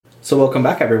So welcome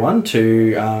back, everyone,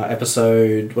 to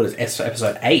episode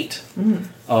 8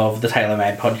 of the Tailor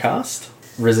Made podcast.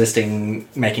 Resisting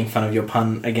making fun of your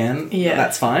pun again. Yeah.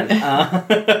 That's fine.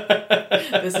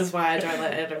 This is why I don't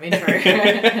let Adam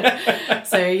intro.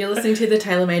 So you're listening to the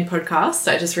Tailor Made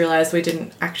podcast. I just realised we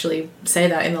didn't actually say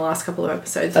that in the last couple of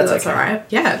episodes. That's okay. All right.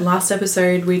 Yeah, last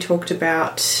episode we talked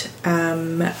about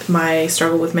my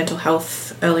struggle with mental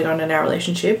health early on in our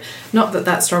relationship. Not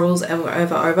that struggle's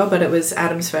over, but it was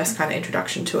Adam's first kind of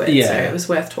introduction to it. Yeah. So it was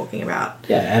worth talking about.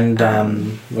 Yeah,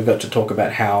 and we got to talk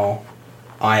about how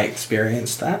I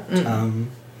experienced that.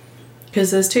 Because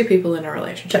there's two people in a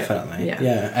relationship. Definitely. Yeah.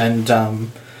 Yeah.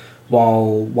 And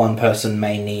while one person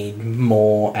may need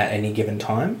more at any given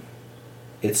time,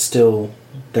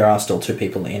 there are still two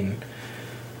people in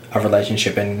a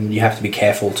relationship, and you have to be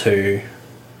careful to...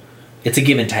 It's a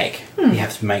give and take. You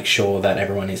have to make sure that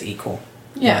everyone is equal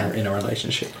in a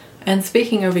relationship. And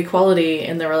speaking of equality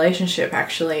in the relationship,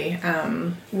 actually,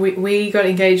 we got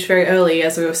engaged very early,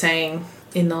 as we were saying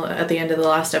at the end of the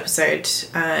last episode,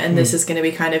 and this is going to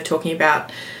be kind of talking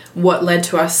about what led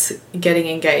to us getting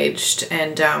engaged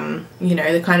and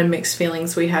the kind of mixed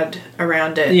feelings we had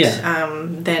around it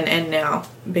then and now,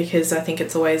 because I think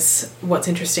it's always what's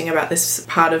interesting about this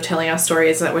part of telling our story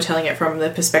is that we're telling it from the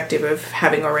perspective of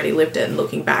having already lived it and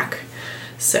looking back.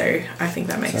 So I think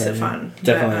that makes it fun.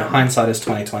 Definitely. Hindsight is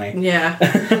 20/20.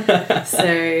 Yeah.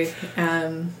 So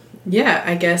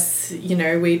I guess,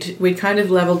 we'd kind of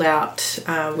leveled out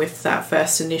with that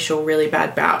first initial really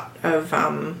bad bout of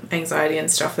anxiety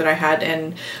and stuff that I had,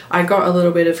 and I got a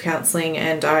little bit of counselling,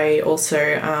 and I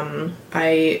also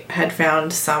I had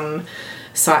found some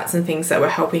sites and things that were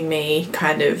helping me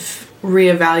kind of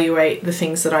reevaluate the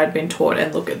things that I'd been taught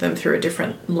and look at them through a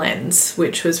different lens,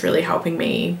 which was really helping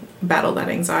me battle that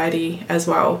anxiety as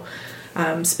well.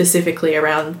 Specifically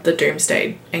around the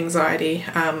doomsday anxiety.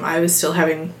 I was still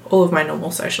having all of my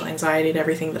normal social anxiety and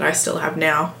everything that I still have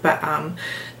now, but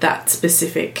that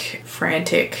specific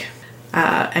frantic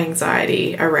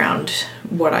anxiety around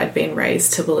what I'd been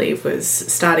raised to believe was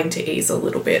starting to ease a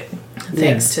little bit,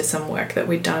 thanks to some work that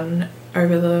we'd done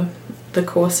over the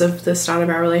course of the start of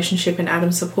our relationship and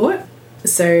Adam's support.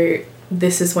 So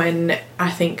this is when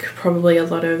I think probably a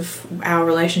lot of our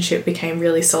relationship became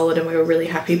really solid and we were really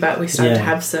happy, but we started to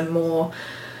have some more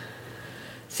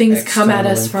things come at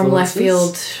us from left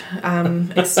field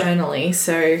externally.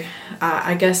 So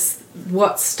I guess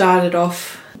what started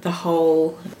off the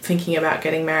whole thinking about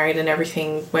getting married and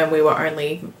everything when we were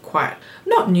only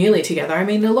not newly together. I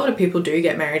mean, a lot of people do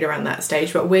get married around that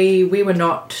stage, but we were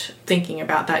not thinking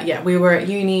about that yet. We were at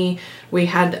uni. We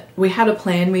had a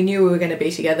plan. We knew we were going to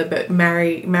be together, but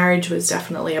marriage was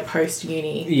definitely a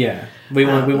post-uni. Yeah, we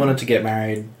wanted to get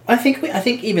married. I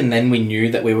think even then we knew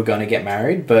that we were going to get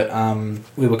married, but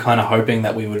we were kind of hoping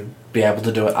that we would be able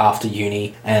to do it after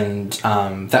uni, and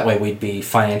that way we'd be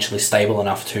financially stable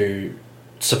enough to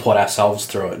support ourselves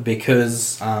through it.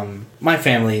 Because my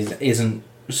family isn't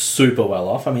super well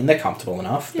off. I mean, they're comfortable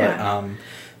enough, but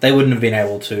they wouldn't have been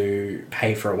able to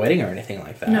pay for a wedding or anything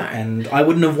like that. No. And I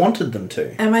wouldn't have wanted them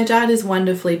to. And my dad is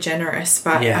wonderfully generous,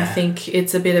 but I think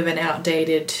it's a bit of an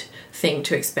outdated thing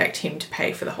to expect him to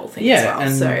pay for the whole thing as well.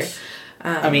 And so,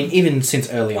 I mean, even since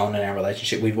early on in our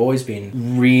relationship, we've always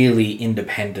been really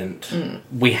independent.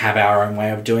 We have our own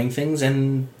way of doing things,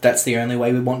 and that's the only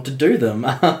way we want to do them.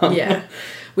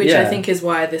 Which I think is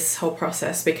why this whole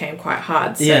process became quite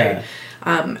hard. So,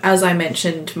 as I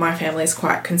mentioned, my family is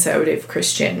quite conservative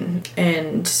Christian,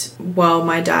 and while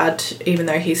my dad, even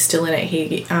though he's still in it,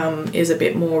 he is a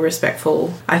bit more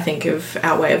respectful, I think, of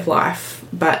our way of life.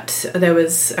 But there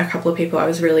was a couple of people I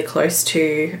was really close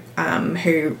to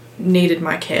who needed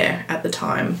my care at the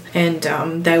time, and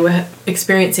they were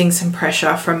experiencing some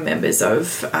pressure from members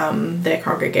of their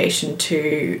congregation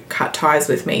to cut ties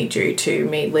with me due to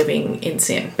me living in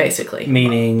sin, basically.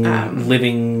 Meaning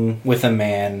living with a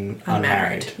man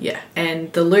unmarried. Yeah.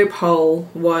 And the loophole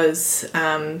was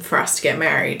for us to get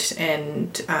married,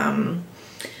 and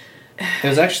I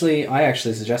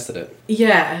actually suggested it.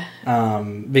 Yeah.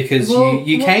 Because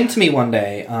you came to me one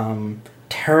day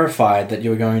terrified that you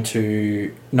were going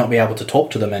to not be able to talk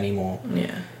to them anymore.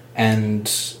 Yeah. And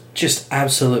just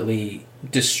absolutely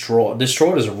distraught.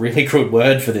 Distraught is a really good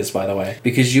word for this, by the way,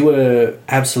 because you were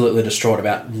absolutely distraught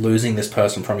about losing this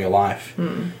person from your life.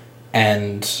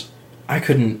 And I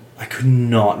could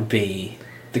not be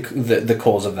the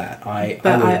cause of that.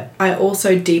 I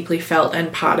also deeply felt,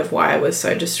 and part of why I was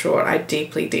so distraught, I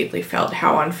deeply, deeply felt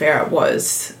how unfair it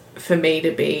was for me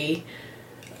to be,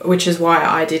 which is why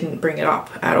I didn't bring it up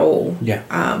at all. Yeah.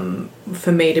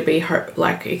 For me to be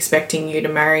expecting you to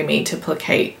marry me to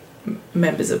placate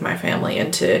members of my family,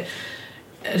 and to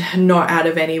not out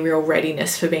of any real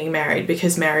readiness for being married,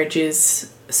 because marriage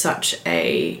is such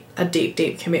a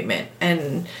deep commitment.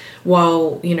 And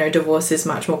while, you know, divorce is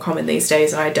much more common these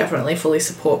days, and I definitely fully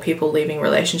support people leaving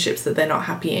relationships that they're not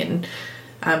happy in,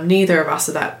 neither of us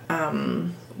are that,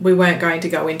 we weren't going to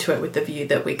go into it with the view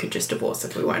that we could just divorce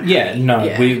if we weren't happy. No,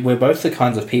 we're both the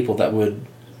kinds of people that would,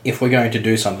 if we're going to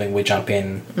do something, we jump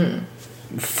in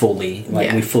fully,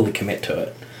 we fully commit to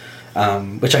it.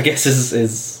 Which I guess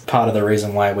is part of the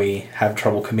reason why we have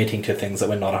trouble committing to things that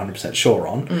we're not 100% sure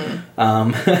on.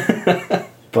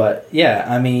 But yeah,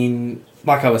 I mean,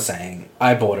 like I was saying,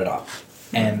 I brought it up,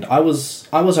 and I was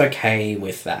okay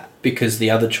with that, because the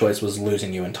other choice was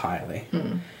losing you entirely.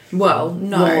 Well,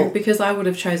 no, because I would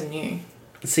have chosen you.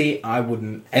 See, I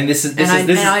wouldn't, and this is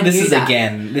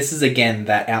again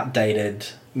that outdated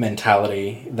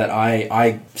mentality that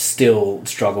I still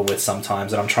struggle with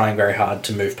sometimes, and I'm trying very hard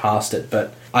to move past it,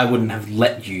 but I wouldn't have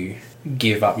let you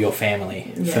give up your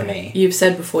family for me. You've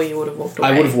said before you would have walked away.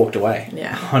 I would have walked away.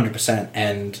 Yeah. 100%.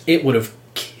 And it would have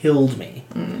killed me.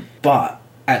 But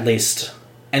at least,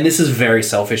 and this is very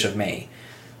selfish of me,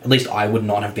 at least I would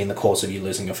not have been the cause of you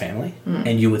losing your family,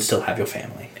 and you would still have your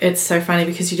family. It's so funny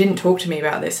because you didn't talk to me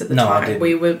about this at the time. No, I didn't.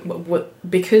 We were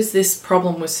because this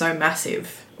problem was so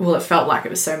massive. Well, it felt like it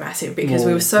was so massive because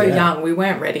we were so young. We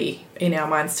weren't ready in our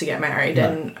minds to get married. No.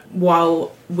 And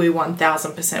while we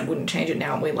 1000% wouldn't change it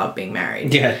now, and we love being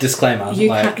married. Yeah, disclaimer.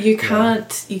 You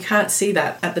can't see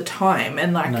that at the time.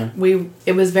 And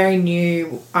it was very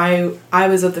new. I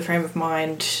was of the frame of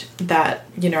mind that,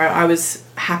 you know, I was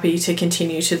happy to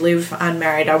continue to live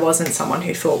unmarried. I wasn't someone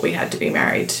who thought we had to be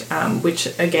married, which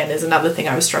again is another thing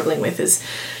I was struggling with, is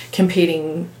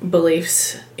competing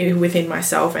beliefs within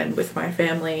myself and with my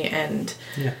family, and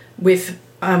with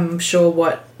I'm sure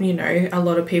what, you know, a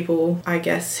lot of people, I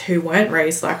guess, who weren't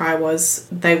raised like I was,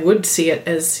 they would see it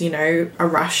as, you know, a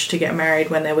rush to get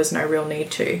married when there was no real need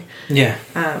to. Yeah.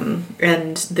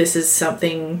 And this is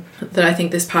something that I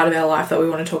think this part of our life that we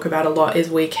want to talk about a lot, is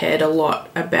we cared a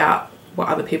lot about what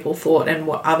other people thought and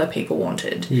what other people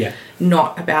wanted. Yeah.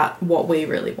 Not about what we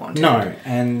really wanted. No,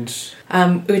 and...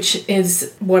 which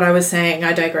is what I was saying.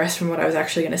 I digress from what I was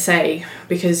actually going to say,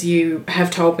 because you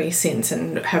have told me since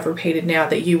and have repeated now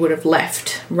that you would have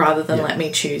left rather than let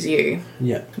me choose you.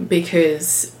 Yeah.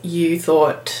 Because you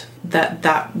thought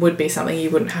that would be something you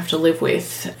wouldn't have to live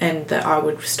with, and that I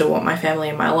would still want my family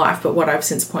in my life. But what I've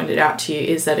since pointed out to you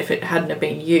is that if it hadn't have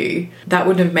been you, that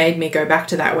wouldn't have made me go back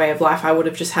to that way of life. I would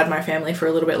have just had my family for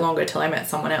a little bit longer till I met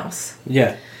someone else.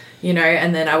 Yeah. You know,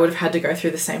 and then I would have had to go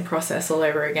through the same process all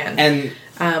over again.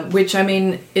 And which, I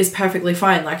mean, is perfectly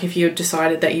fine. Like, if you had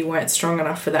decided that you weren't strong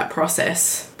enough for that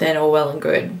process, then all well and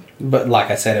good. But like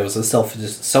I said, it was a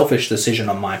selfish decision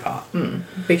on my part.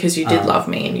 Because you did love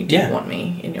me and you did want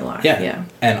me in your life. Yeah.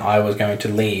 And I was going to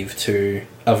leave to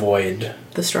avoid...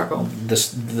 the struggle.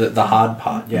 The hard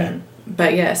part,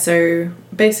 But yeah, so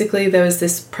basically there was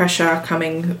this pressure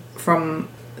coming from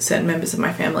certain members of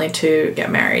my family to get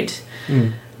married.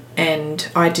 And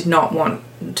I did not want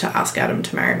to ask Adam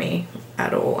to marry me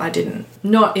at all. I didn't.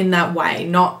 Not in that way.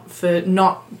 Not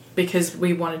because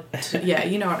we wanted to... Yeah,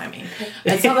 you know what I mean.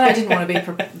 It's not that I didn't want to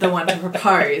be the one to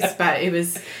propose, but it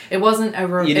wasn't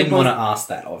a... You didn't want to ask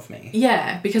that of me.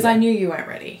 Yeah, because I knew you weren't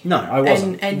ready. No, I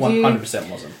wasn't. And 100%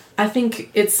 wasn't. I think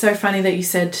it's so funny that you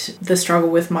said the struggle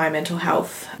with my mental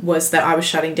health was that I was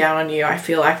shutting down on you. I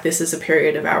feel like this is a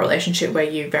period of our relationship where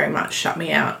you very much shut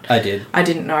me out. I did. I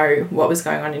didn't know what was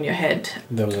going on in your head.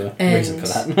 There was a reason for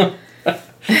that.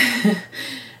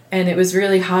 And it was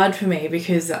really hard for me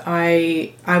because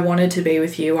I wanted to be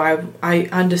with you. I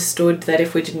understood that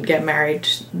if we didn't get married,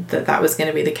 that was going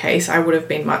to be the case. I would have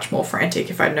been much more frantic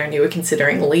if I'd known you were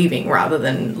considering leaving rather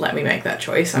than let me make that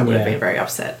choice. I would have been very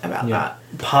upset about that.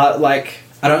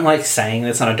 I don't like saying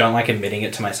this, and I don't like admitting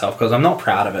it to myself because I'm not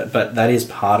proud of it, but that is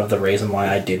part of the reason why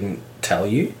I didn't tell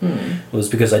you, was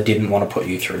because I didn't want to put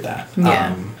you through that.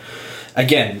 Yeah.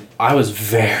 Again, I was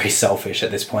very selfish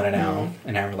at this point in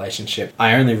our relationship.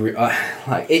 I only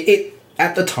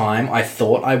at the time I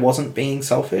thought I wasn't being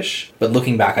selfish, but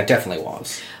looking back, I definitely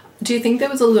was. Do you think there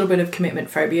was a little bit of commitment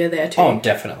phobia there too? Oh,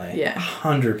 definitely. Yeah,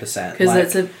 100%.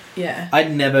 Because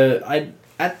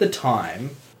at the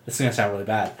time. This is going to sound really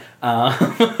bad.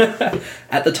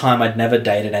 At the time, I'd never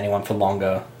dated anyone for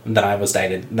longer than I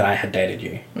had dated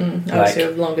you. That was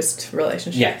your longest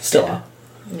relationship. Yeah, still are.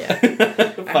 Yeah.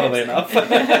 Funnily enough. But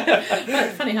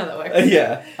funny how that works.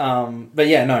 Yeah. But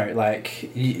yeah, no,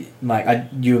 like, you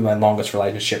were my longest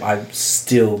relationship. I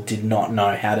still did not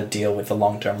know how to deal with a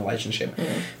long-term relationship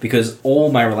because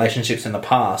all my relationships in the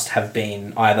past have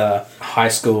been either high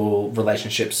school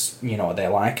relationships, you know what they're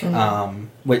like,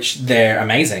 which they're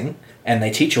amazing and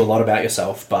they teach you a lot about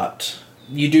yourself, but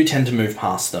you do tend to move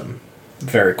past them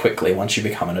very quickly once you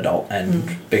become an adult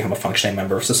and become a functioning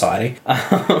member of society.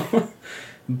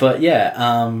 But yeah,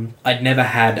 I'd never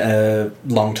had a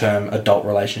long-term adult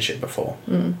relationship before.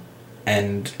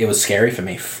 And it was scary for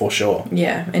me, for sure.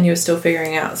 Yeah, and you were still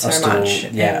figuring out so much.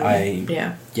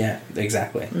 Yeah,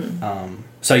 exactly.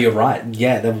 So you're right.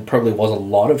 Yeah, there probably was a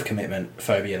lot of commitment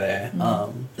phobia there.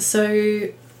 So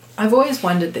I've always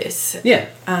wondered this. Yeah.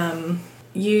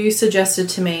 You suggested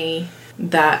to me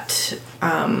that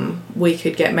we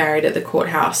could get married at the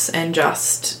courthouse and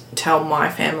just tell my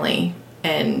family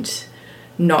and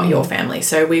not your family.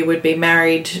 So we would be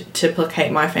married to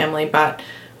placate my family, but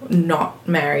not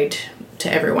married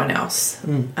to everyone else.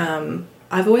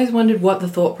 I've always wondered what the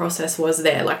thought process was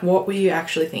there. Like, what were you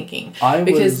actually thinking?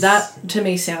 Because that, to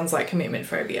me, sounds like commitment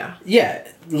phobia. Yeah,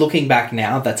 looking back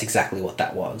now, that's exactly what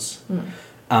that was.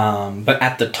 But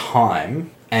at the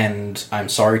time, and I'm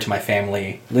sorry to my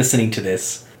family listening to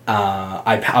this,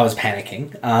 I was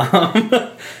panicking.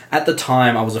 At the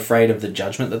time, I was afraid of the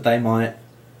judgment that they might...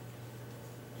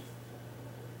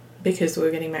 Because we were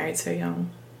getting married so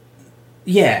young.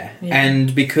 Yeah,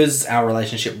 and because our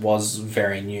relationship was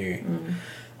very new.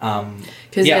 I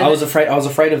was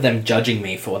afraid of them judging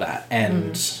me for that,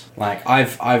 and like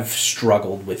I've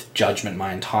struggled with judgment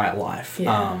my entire life.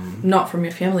 Not from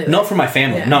your family though. Not from my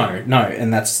family. No,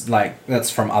 and that's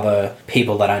from other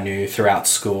people that I knew throughout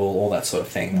school, all that sort of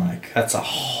thing. Like, that's a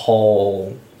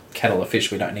whole kettle of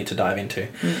fish we don't need to dive into.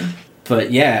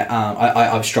 But yeah,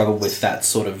 I've struggled with that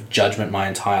sort of judgment my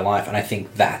entire life, and I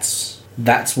think that's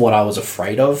what I was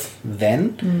afraid of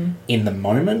then, in the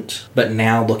moment. But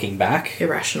now looking back...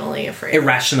 Irrationally afraid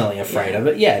of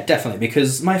it. Yeah, definitely.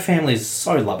 Because my family's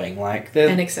so loving. Like, they're...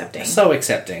 And accepting. So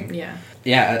accepting. Yeah.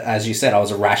 Yeah, as you said, I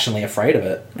was irrationally afraid of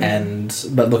it.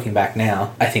 But looking back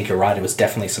now, I think you're right. It was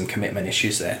definitely some commitment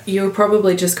issues there. You were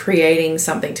probably just creating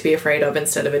something to be afraid of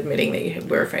instead of admitting that you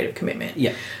were afraid of commitment.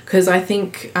 Yeah. Because I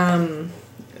think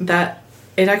that...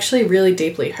 It actually really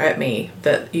deeply hurt me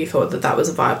that you thought that was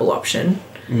a viable option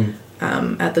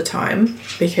at the time,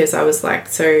 because I was like,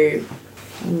 so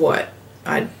what?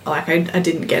 I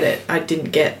didn't get it. I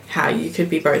didn't get how you could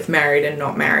be both married and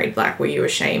not married. Like, were you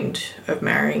ashamed of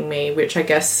marrying me? Which I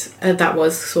guess that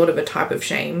was sort of a type of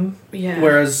shame. Yeah.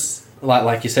 Whereas,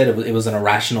 like you said, it was an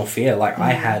irrational fear. Like,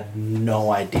 I had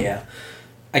no idea.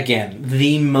 Again,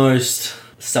 the most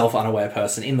self-unaware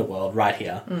person in the world right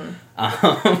here.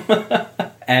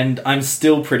 And I'm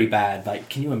still pretty bad. Like,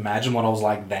 can you imagine what I was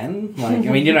like then? Like,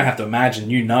 I mean, you don't have to imagine,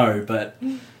 you know, but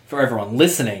for everyone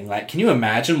listening, like, can you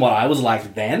imagine what I was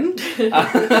like then?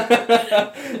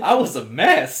 I was a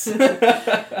mess.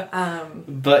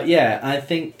 But yeah, I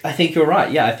think you're right.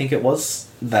 Yeah, I think it was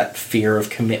that fear of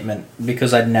commitment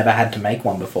because I'd never had to make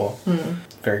one before.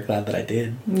 Very glad that I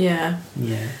did. Yeah.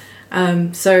 Yeah.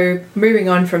 So moving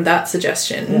on from that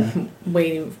suggestion,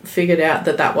 we figured out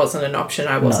that wasn't an option.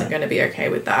 I wasn't going to be okay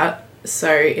with that. So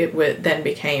it then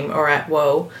became, all right,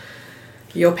 well,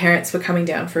 your parents were coming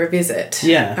down for a visit.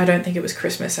 Yeah. I don't think it was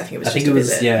Christmas. I think it was just a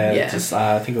visit.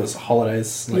 I think it was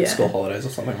holidays, like school holidays or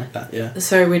something like that, yeah.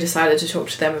 So we decided to talk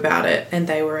to them about it, and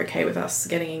they were okay with us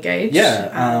getting engaged.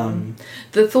 Yeah.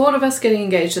 The thought of us getting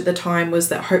engaged at the time was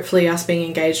that hopefully us being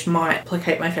engaged might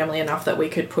placate my family enough that we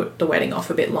could put the wedding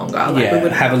off a bit longer. Like, we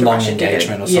wouldn't have a long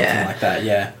engagement or something like that,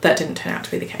 yeah. That didn't turn out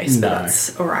to be the case, but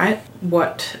that's all right.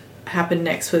 What happened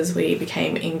next was we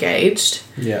became engaged.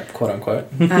 Yeah, quote unquote.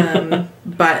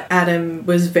 But Adam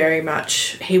was very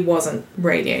much, he wasn't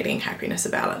radiating happiness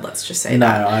about it, let's just say that.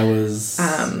 No, I was...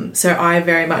 so I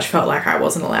very much felt like I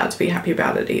wasn't allowed to be happy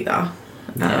about it either.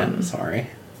 Sorry.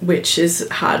 Which is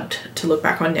hard to look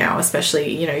back on now,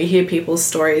 especially, you know, you hear people's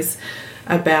stories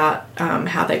about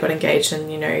how they got engaged,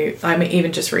 and, you know, I mean,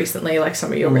 even just recently, like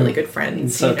some of your really good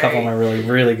friends. So a couple of my really,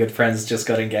 really good friends just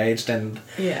got engaged, and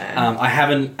I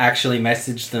haven't actually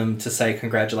messaged them to say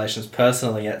congratulations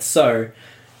personally yet. So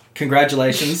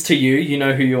congratulations to you. You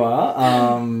know who you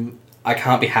are. I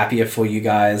can't be happier for you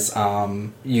guys.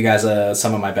 You guys are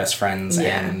some of my best friends,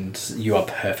 and you are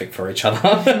perfect for each other.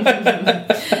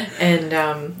 And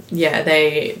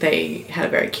they had a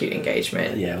very cute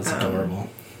engagement. Yeah, it was adorable.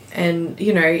 And,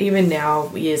 you know, even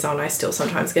now, years on, I still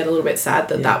sometimes get a little bit sad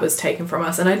that that was taken from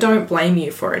us. And I don't blame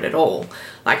you for it at all.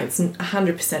 Like, it's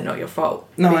 100% not your fault.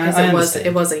 No, because I understand.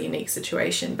 it was a unique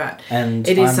situation. But And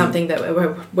it is something that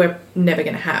we're never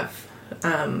going to have.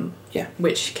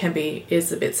 Which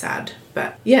is a bit sad.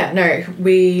 But, yeah, no,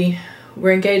 we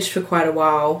were engaged for quite a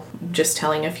while, just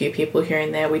telling a few people here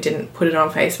and there. We didn't put it on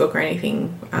Facebook or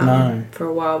anything for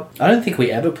a while. I don't think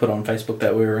we ever put on Facebook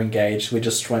that we were engaged. We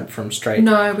just went from straight...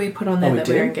 No, we put on there that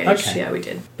we were engaged. Okay. Yeah, we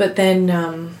did. But then,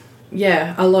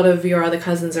 a lot of your other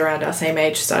cousins around our same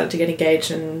age started to get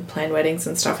engaged and plan weddings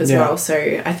and stuff as well. So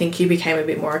I think you became a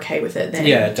bit more okay with it then.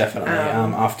 Yeah, definitely.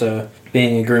 After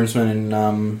being a groomsman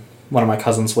in... one of my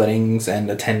cousin's weddings and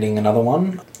attending another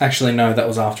one. Actually, no, that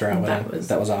was after our wedding.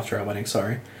 That was after our wedding,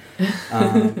 sorry.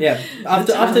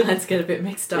 After let's get a bit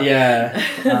mixed up. Yeah.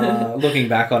 Looking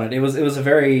back on it, it was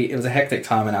a hectic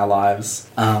time in our lives.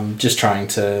 Just trying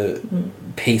to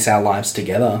piece our lives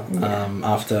together.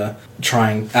 After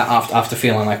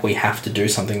feeling like we have to do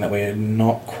something that we're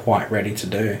not quite ready to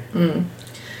do.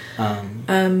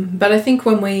 But I think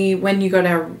when you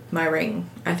got my ring,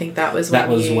 I think that was when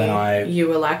you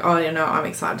were like, oh, you know, I'm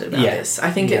excited about this.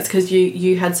 I think it's because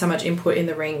you had so much input in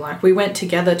the ring. Like, we went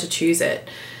together to choose it,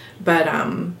 but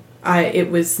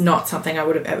it was not something I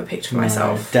would have ever picked for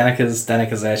myself. Danica's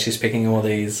there. She's picking all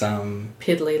these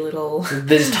piddly little,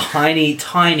 these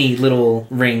tiny little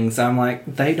rings. I'm like,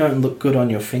 they don't look good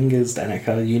on your fingers,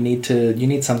 Danica. You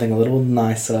need something a little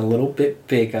nicer, a little bit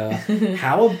bigger.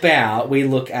 How about we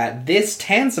look at this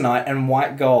tanzanite and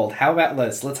white gold? How about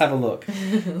let's have a look.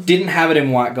 Didn't have it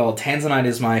in white gold. Tanzanite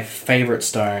is my favorite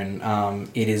stone.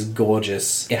 It is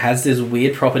gorgeous. It has this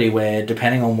weird property where,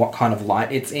 depending on what kind of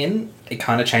light it's in, it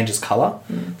kind of changes colour.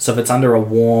 So if it's under a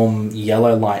warm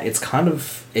yellow light, it's kind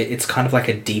of like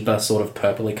a deeper sort of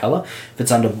purpley colour. If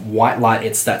it's under white light,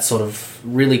 it's that sort of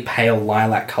really pale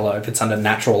lilac colour. If it's under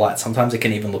natural light, sometimes it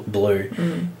can even look blue.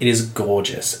 It is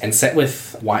gorgeous. And set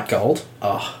with white gold,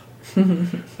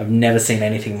 I've never seen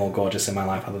anything more gorgeous in my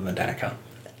life other than Danica.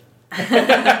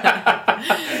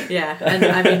 Yeah, and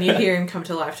I mean, you hear him come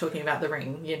to life talking about the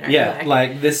ring, you know. Yeah,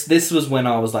 like this was when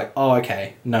I was like, oh,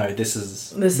 okay, no, this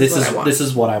is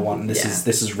what I want, and this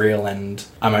is real, and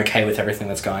I'm okay with everything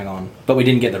that's going on. But we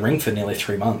didn't get the ring for nearly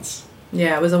 3 months.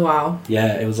 Yeah, it was a while.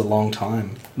 Yeah, it was a long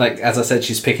time. Like, as I said,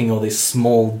 she's picking all these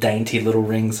small, dainty little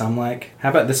rings. I'm like, how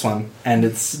about this one? And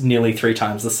it's nearly 3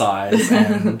 times the size,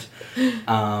 and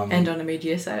and on a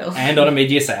mid-year sale.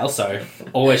 So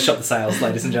always shop the sales,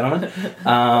 ladies and gentlemen.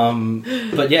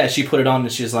 But yeah, she put it on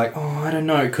and she was like, oh, I don't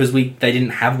know, because they didn't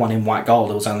have one in white gold.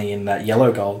 It was only in that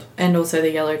yellow gold. And also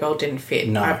the yellow gold didn't fit.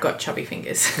 No. I've got chubby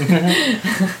fingers. So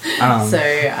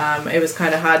it was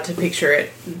kind of hard to picture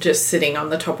it just sitting on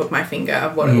the top of my finger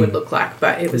of what it would look like,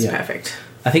 but it was perfect.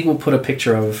 I think we'll put a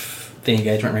picture of the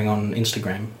engagement ring on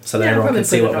Instagram so that everyone can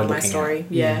see what we're looking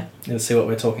at. Yeah. You'll see what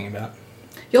we're talking about.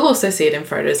 You'll also see it in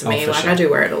photos of me. Like, sure. I do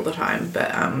wear it all the time,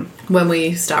 but when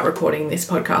we start recording this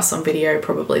podcast on video,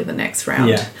 probably the next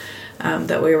round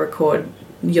that we record,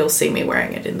 you'll see me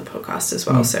wearing it in the podcast as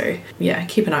well. So yeah,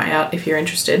 keep an eye out if you're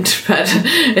interested, but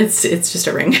it's just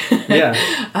a ring.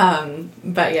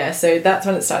 But yeah, so that's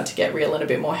when it started to get real and a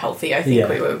bit more healthy. I think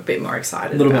we were a bit more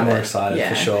excited. A little bit more excited,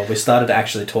 for sure. We started to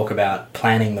actually talk about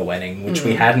planning the wedding, which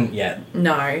we hadn't yet.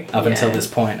 No. Up until this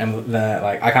point. And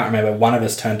I can't remember, one of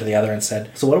us turned to the other and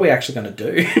said, so what are we actually going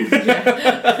to do?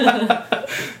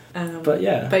 But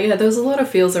yeah, there was a lot of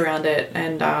feels around it,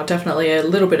 and definitely a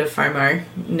little bit of FOMO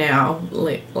now.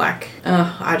 Like,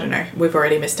 I don't know, we've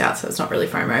already missed out, so it's not really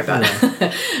FOMO, but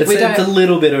it's a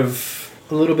little bit of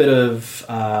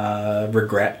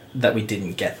regret that we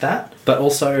didn't get that, but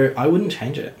also I wouldn't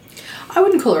change it. I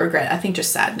wouldn't call it regret. I think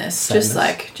just sadness. Just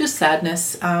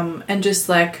sadness, and just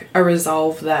like a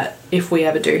resolve that if we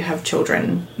ever do have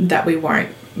children, that we won't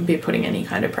be putting any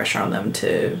kind of pressure on them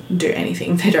to do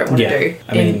anything they don't want to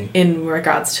do. In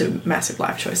regards to massive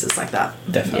life choices like that.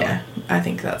 Definitely. Yeah, I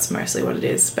think that's mostly what it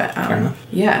is. But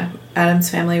yeah, Adam's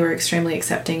family were extremely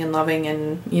accepting and loving,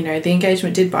 and you know, the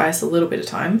engagement did buy us a little bit of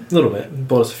time. A little bit.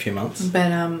 Bought us a few months. But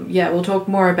yeah, we'll talk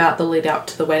more about the lead up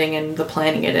to the wedding and the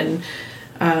planning it, and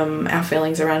our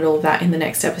feelings around all of that in the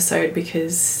next episode,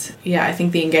 because yeah, I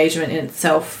think the engagement in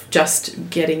itself,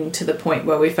 just getting to the point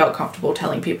where we felt comfortable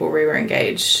telling people we were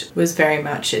engaged, was very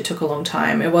much, it took a long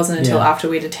time. It wasn't until after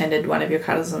we'd attended one of your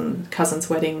cousin's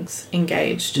weddings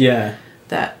engaged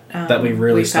that we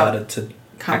really started to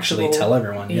actually tell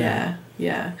everyone.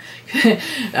 Yeah.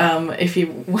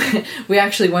 We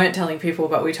actually weren't telling people,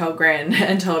 but we told Gran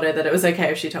and told her that it was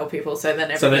okay if she told people, so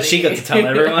then everybody So that she got to tell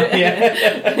everyone.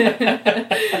 Yeah.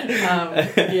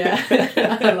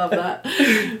 Yeah. I love that.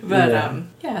 But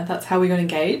yeah, that's how we got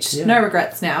engaged. Yeah. No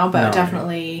regrets now, but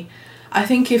definitely, I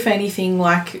think if anything,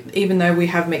 like, even though we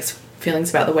have mixed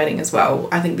feelings about the wedding as well,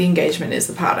 I think the engagement is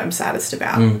the part I'm saddest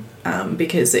about,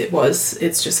 because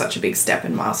it's just such a big step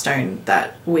and milestone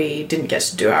that we didn't get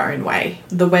to do our own way.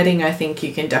 The wedding, I think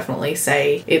you can definitely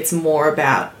say it's more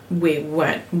about we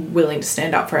weren't willing to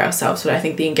stand up for ourselves, but I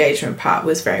think the engagement part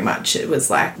was very much, it was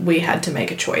like we had to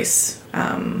make a choice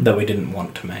that we didn't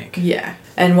want to make. Yeah.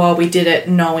 And while we did it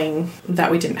knowing that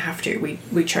we didn't have to,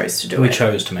 we chose to do it. We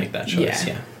chose to make that choice,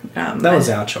 yeah. That was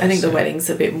our choice. I think the wedding's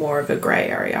a bit more of a grey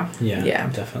area.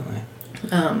 Yeah, definitely.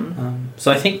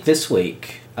 So I think this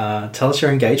week, tell us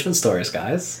your engagement stories,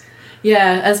 guys.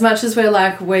 Yeah, as much as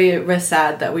we're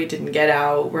sad that we didn't get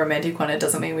our romantic one, it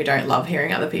doesn't mean we don't love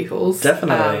hearing other people's.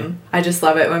 Definitely. I just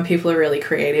love it when people are really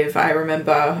creative. I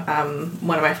remember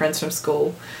one of my friends from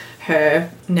school,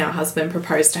 her now husband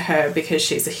proposed to her because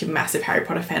she's a massive Harry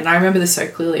Potter fan. And I remember this so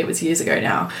clearly, it was years ago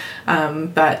now.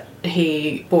 But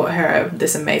he bought her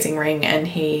this amazing ring, and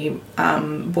he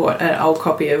bought an old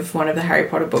copy of one of the Harry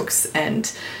Potter books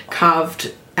and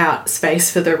carved out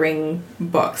space for the ring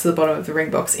box, the bottom of the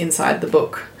ring box inside the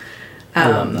book. I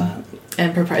love that.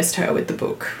 And proposed to her with the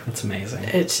book. That's amazing.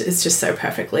 It's just so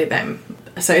perfectly them.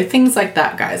 So things like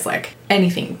that, guys, like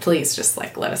anything, please just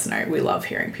like let us know. We love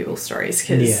hearing people's stories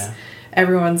because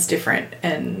everyone's different,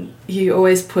 and you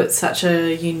always put such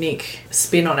a unique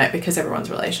spin on it because everyone's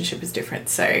relationship is different.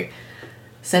 So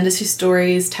send us your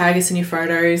stories, tag us in your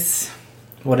photos.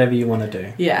 Whatever you want to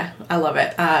do. Yeah, I love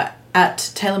it. At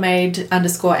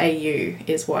tailormade_AU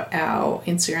is what our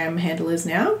Instagram handle is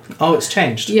now. Oh, it's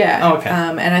changed? Yeah. Oh, okay.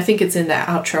 And I think it's in the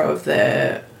outro of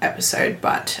the episode,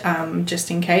 but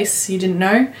just in case you didn't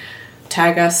know,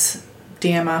 tag us,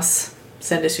 DM us,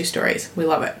 send us your stories. We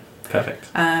love it. Perfect.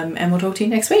 And we'll talk to you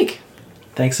next week.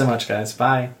 Thanks so much, guys.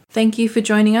 Bye. Thank you for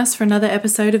joining us for another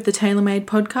episode of the TaylorMade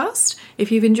podcast. If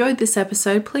you've enjoyed this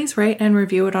episode, please rate and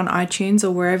review it on iTunes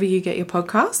or wherever you get your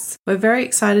podcasts. We're very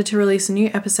excited to release a new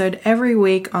episode every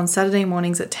week on Saturday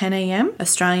mornings at 10 a.m.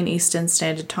 Australian Eastern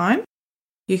Standard Time.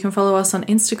 You can follow us on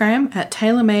Instagram at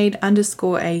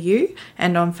tailormade_AU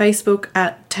and on Facebook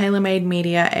at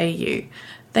tailormademedia.au.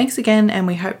 Thanks again, and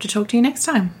we hope to talk to you next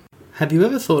time. Have you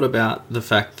ever thought about the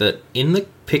fact that in the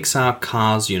Pixar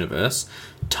Cars universe,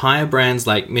 tyre brands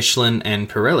like Michelin and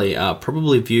Pirelli are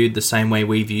probably viewed the same way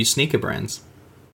we view sneaker brands?